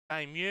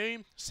Same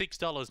you,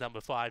 $6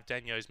 number 5,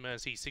 Daniel's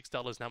Mercy,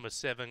 $6 number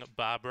 7,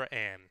 Barbara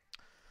Ann.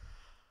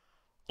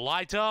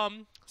 Light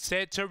on,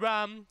 set to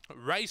run,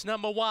 race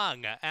number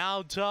 1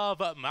 out of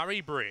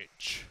Murray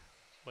Bridge.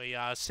 We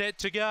are set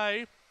to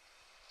go.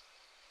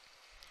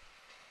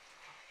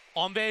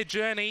 On their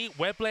journey,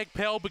 Webleg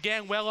Pell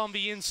began well on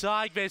the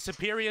inside. Their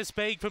superior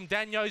speed from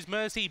Daniel's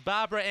Mercy,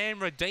 Barbara Ann,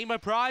 Redeemer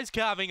Prize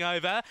carving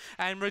over.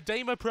 And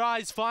Redeemer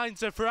Prize finds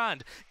the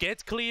front.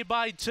 Gets clear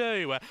by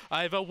 2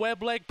 over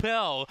Webleg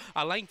Pell.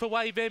 A length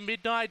away then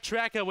Midnight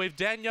Tracker with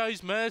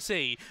Daniel's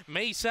Mercy.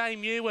 Me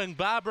Same You and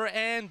Barbara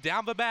Ann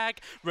down the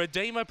back.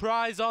 Redeemer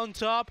Prize on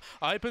top.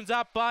 Opens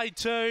up by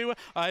 2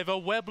 over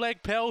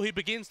Webleg Pell, who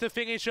begins to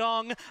finish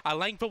on. A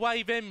length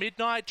away then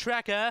Midnight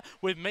Tracker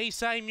with Me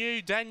Same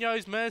You,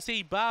 Daniel's Mercy,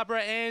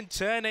 Barbara Ann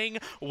turning.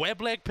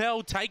 Webleg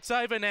Pell takes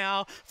over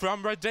now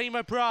from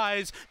Redeemer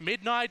Prize.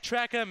 Midnight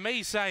Tracker,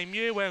 Me Same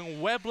You,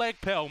 and Webleg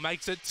Pell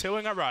makes it 2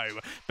 in a row.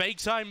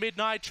 Beaks home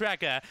Midnight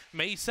Tracker,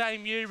 Me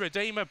Same You,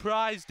 Redeemer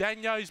Prize,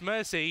 Daniel's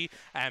Mercy,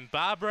 and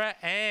Barbara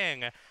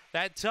Ann.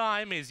 That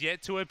time is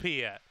yet to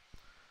appear.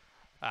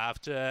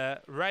 After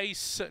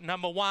race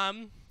number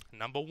 1,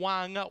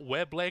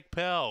 Webleg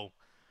Pell.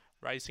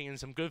 Racing in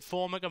some good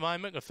form at the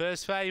moment. The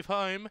first fave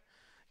home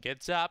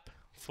gets up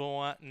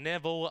for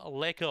Neville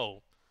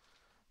Leckel.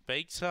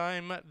 Beats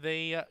home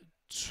the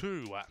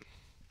 2.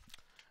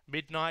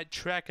 Midnight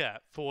Tracker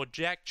for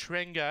Jack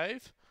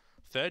Trengove.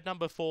 Third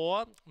number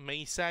 4,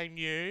 Me Same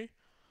You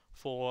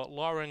for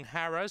Lauren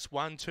Harris.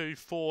 1, 2,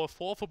 4.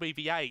 Fourth will be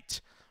the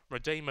 8.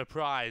 Redeemer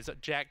Prize,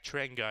 Jack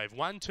Trengove.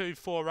 1, 2,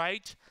 4,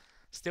 8.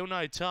 Still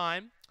no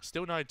time.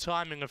 Still no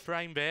time in the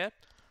frame there.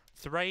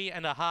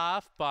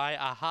 3.5 by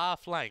a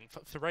half length.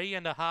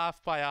 3.5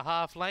 by a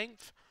half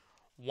length.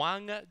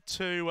 1,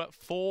 2,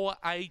 4,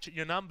 8,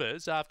 your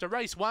numbers after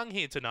race 1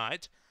 here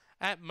tonight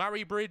at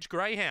Murray Bridge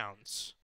Greyhounds.